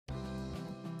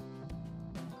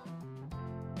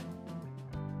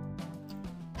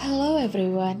Hello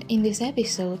everyone, in this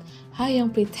episode,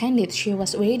 Hayoung pretended she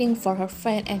was waiting for her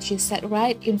friend and she sat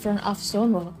right in front of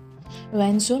Sunwoo.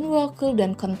 When Sunwoo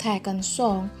couldn't contact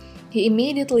Song, he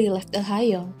immediately left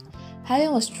Hayoung.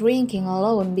 Hayoung was drinking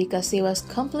alone because he was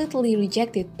completely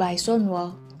rejected by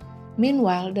Sunwoo.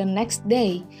 Meanwhile, the next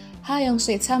day, Hayoung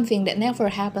said something that never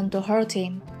happened to her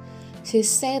team. She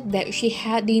said that she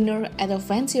had dinner at a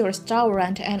fancy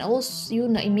restaurant and also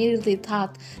Yuna immediately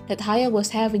thought that Hayoung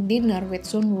was having dinner with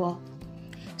Sunwoo.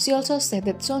 She also said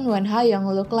that Sunwoo and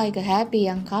Hayoung looked like a happy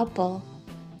young couple.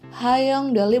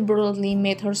 Hayoung deliberately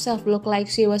made herself look like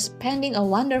she was spending a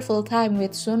wonderful time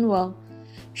with Sunwoo.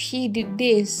 She did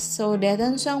this so that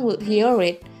Eunseong would hear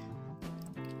it.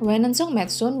 When Eunseong met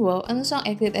Sunwoo, Eunseong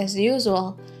acted as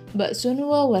usual. But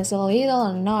Sunwoo was a little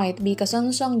annoyed because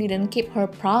Eunseong didn't keep her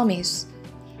promise.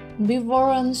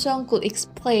 Before Eunseong could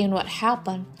explain what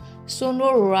happened,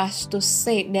 Sunwoo rushed to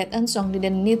say that Eunseong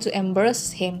didn't need to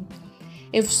embarrass him.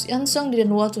 If Eunseong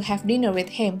didn't want to have dinner with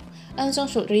him, Eunseong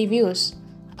should refuse.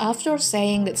 After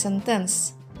saying that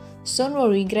sentence,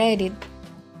 Sunwoo regretted.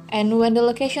 And when the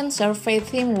location survey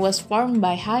team was formed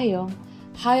by Hayoung,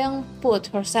 Hayoung put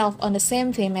herself on the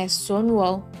same team as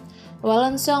Sunwoo. While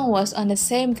Eunseong was on the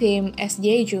same team as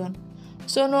Jaejun,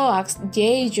 Sunwoo asked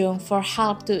Jaejun for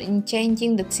help in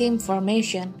changing the team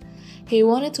formation. He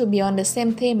wanted to be on the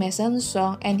same team as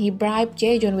Eunseong and he bribed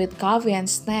Jaejun with coffee and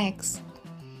snacks.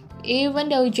 Even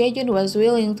though Jaejun was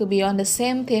willing to be on the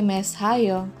same team as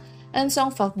Hayoung,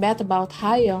 Eunseong felt bad about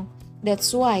Hayoung.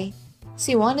 That's why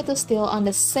she wanted to stay on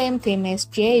the same team as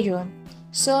Jaejun.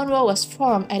 Sunwoo was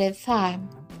formed at that time.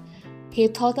 He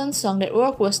told Eunseong that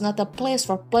work was not a place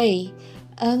for play.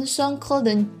 Eunseong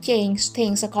couldn't change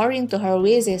things according to her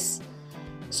wishes.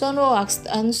 Sunwoo asked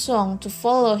Eunseong to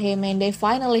follow him and they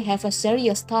finally have a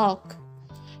serious talk.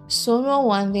 Sunwoo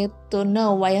wanted to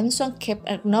know why Eunseong kept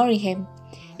ignoring him.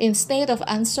 Instead of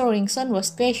answering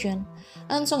Sunwoo's question,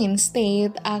 Eunseong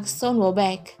instead asked Sunwoo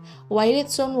back. Why did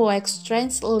Sunwoo act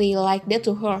strangely like that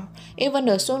to her, even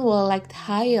though Sunwoo liked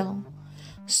Hayoung?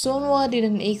 Sunwoo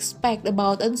didn't expect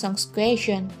about Eunseong's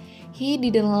question. He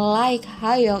didn't like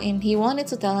Hayoung and he wanted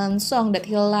to tell Eunseong that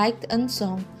he liked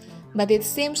Eunseong. But it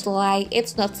seems like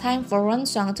it's not time for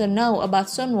Eunseong to know about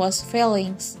Sunwoo's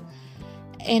feelings.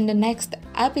 In the next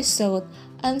episode,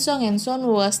 Eunseong and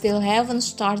Sunwoo still haven't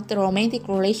started a romantic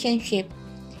relationship.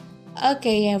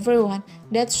 Okay everyone,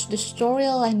 that's the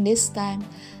storyline this time.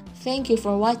 Thank you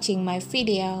for watching my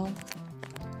video.